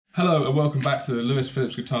Hello and welcome back to the Lewis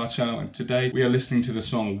Phillips Guitar Channel, and today we are listening to the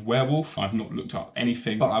song Werewolf. I've not looked up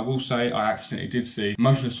anything, but I will say I accidentally did see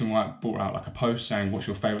Motionless and White brought out like a post saying what's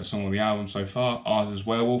your favourite song on the album so far. Ours is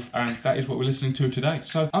Werewolf, and that is what we're listening to today.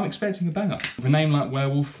 So I'm expecting a banger. With a name like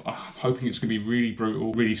Werewolf, I'm hoping it's going to be really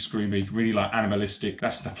brutal, really screamy, really like animalistic.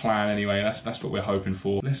 That's the plan anyway, that's what we're hoping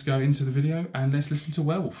for. Let's go into the video and let's listen to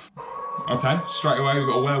Werewolf. Okay, straight away we've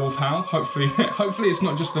got a werewolf howl. Hopefully it's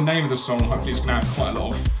not just the name of the song, hopefully it's going to have quite a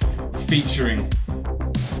lot of featuring.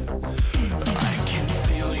 I can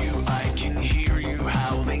feel you, I can hear you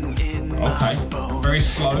howling in okay, very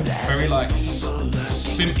slow, very like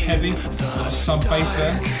synth heavy, sub bass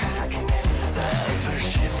there.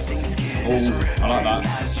 Oh, I like that.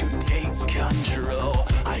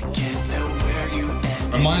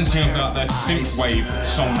 Reminds me of like their synth wave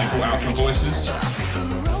song they brought out for Voices.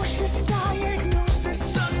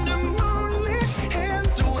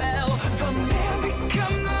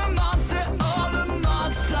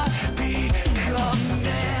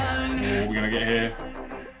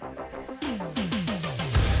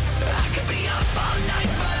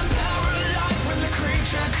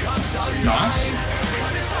 Nice.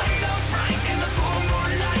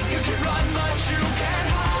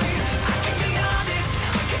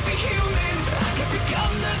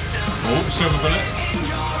 Oh, silver bullet.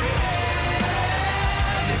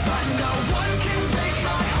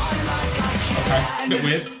 Okay, a bit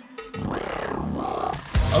weird.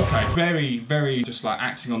 Okay, very just like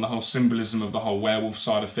acting on the whole symbolism of the whole werewolf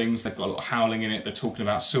side of things. They've got a lot of howling in it. They're talking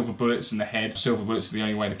about silver bullets in the head. Silver bullets are the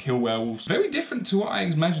only way to kill werewolves. Very different to what I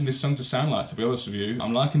imagined this song to sound like, to be honest with you.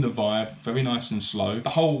 I'm liking the vibe, very nice and slow.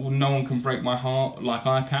 The whole no one can break my heart like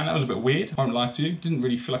I can, that was a bit weird, I won't lie to you. Didn't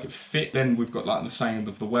really feel like it fit. Then we've got like the saying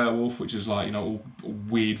of the werewolf, which is like, you know, all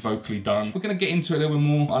weird vocally done. We're gonna get into it a little bit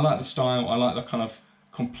more. I like the style, I like the kind of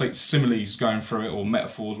complete similes going through it, or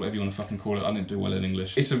metaphors, whatever you want to fucking call it. I didn't do well in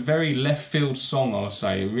English. It's a very left field song, I would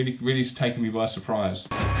say. It really has taken me by surprise.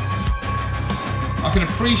 I can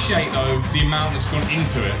appreciate though the amount that's gone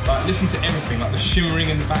into it. Like listen to everything, like the shimmering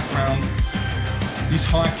in the background, these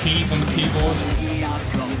high keys on the keyboard.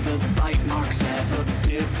 Bite marks.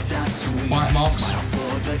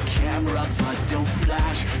 The camera, but don't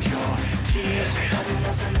flash your teeth.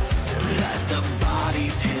 Let the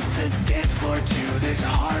bodies hit the dance floor to this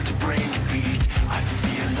heartbreak beat. I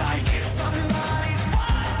feel like somebody's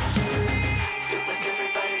watching me. Feels like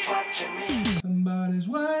everybody's watching me. Somebody's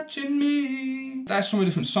watching me. That's from a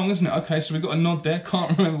different song, isn't it? Okay, so we've got a nod there.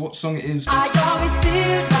 Can't remember what song it is. I always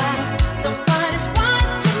feel like somebody's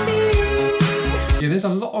watching me. Yeah, there's a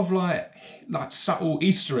lot of like subtle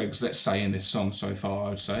Easter eggs, let's say, in this song so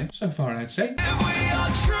far, I'd say. So far, I'd say. If we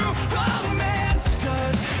are true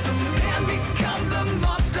romancers, the man become the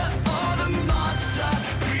monster, or the monster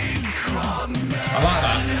become man. I like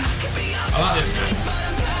that. I like this bit. But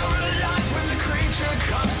I'm paralyzed when the creature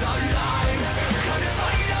comes alive. Cause it's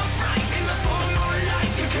fight or fright in the full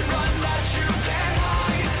moonlight. You can run, but you can't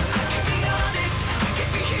hide. I can be honest, I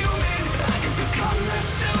can be human, I can become the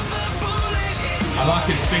silver bullet. I like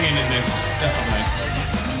his singing in this, definitely.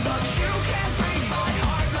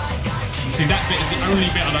 See, that bit is the only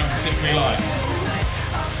bit I don't particularly like.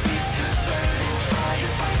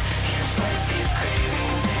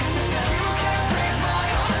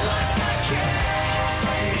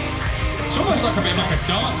 It's almost like a bit like a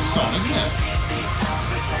dance song, isn't it?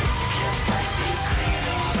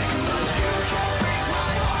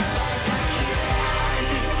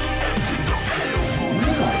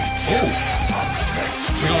 Oh.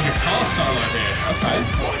 We got a guitar solo here, okay.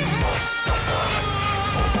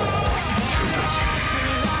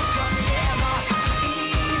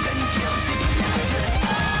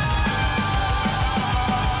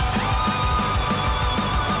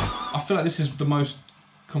 I feel like this is the most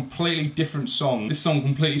completely different song. This song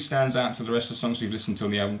completely stands out to the rest of the songs we've listened to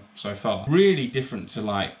on the album so far. Really different to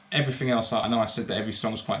like everything else. I know I said that every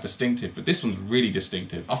song's quite distinctive, but this one's really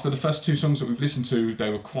distinctive. After the first two songs that we've listened to, they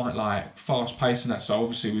were quite like fast paced and that, so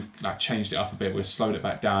obviously we've like changed it up a bit, we've slowed it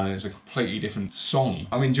back down, and it's a completely different song.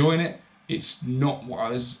 I'm enjoying it. It's not what I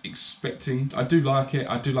was expecting. I do like it.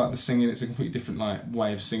 I do like the singing. It's a completely different like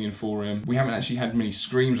way of singing for him. We haven't actually had many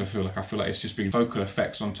screams. I feel like it's just been vocal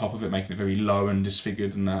effects on top of it, making it very low and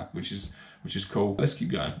disfigured and that, which is cool. Let's keep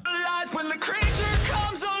going. When the creature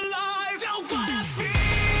comes alive, okay,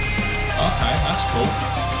 that's cool.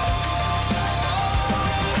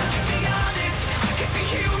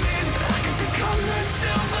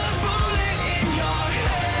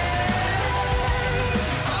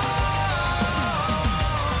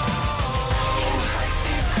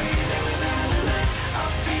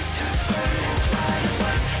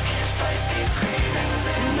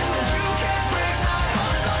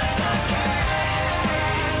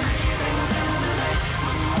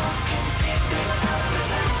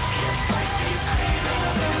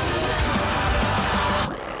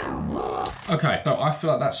 feel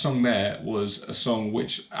like that song there was a song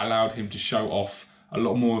which allowed him to show off a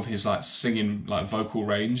lot more of his like singing, like vocal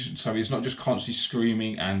range. So he's not just constantly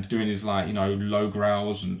screaming and doing his like, you know, low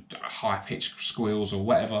growls and high pitched squeals or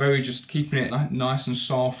whatever. Very just keeping it like nice and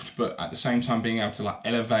soft, but at the same time being able to like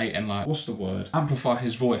elevate and like, what's the word? Amplify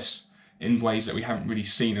his voice in ways that we haven't really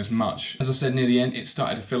seen as much. As I said, near the end, it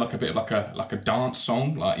started to feel like a bit of like a dance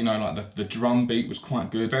song. Like, you know, like the drum beat was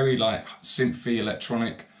quite good. Very like synthy,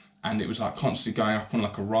 electronic. And it was like constantly going up on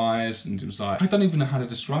like a rise, and it was like, I don't even know how to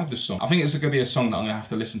describe this song. I think it's gonna be a song that I'm gonna have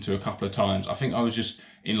to listen to a couple of times. I think I was just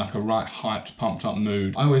in like a right hyped, pumped up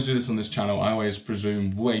mood. I always do this on this channel. I always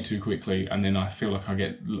presume way too quickly, and then I feel like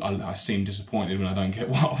I seem disappointed when I don't get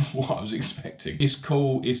what I was expecting. It's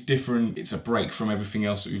cool, it's different, it's a break from everything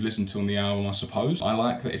else that we've listened to on the album, I suppose. I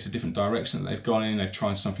like that it's a different direction that they've gone in, they've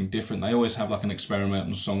tried something different. They always have like an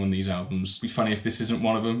experimental song on these albums. It'd be funny if this isn't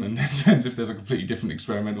one of them, and it turns if there's a completely different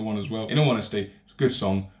experimental one as well. In all honesty, good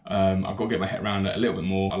song. I've got to get my head around it a little bit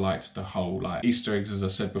more. I liked the whole like Easter eggs, as I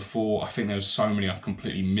said before. I think there was so many I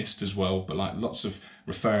completely missed as well, but like lots of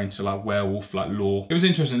referring to like werewolf like lore. It was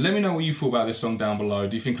interesting. Let me know what you thought about this song down below.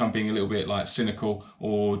 Do you think I'm being a little bit like cynical,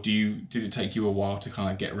 or did it take you a while to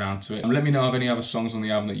kind of get around to it? And let me know of any other songs on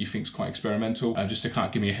the album that you think is quite experimental, just to kind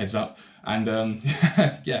of give me a heads up. And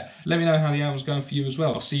yeah, let me know how the album's going for you as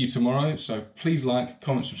well. I'll see you tomorrow, so please like,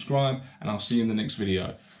 comment, subscribe, and I'll see you in the next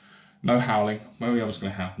video. No howling. Maybe I was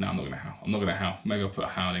going to howl. No, I'm not going to howl. I'm not going to howl. Maybe I'll put a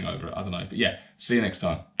howling over it. I don't know. But yeah, see you next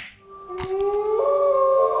time.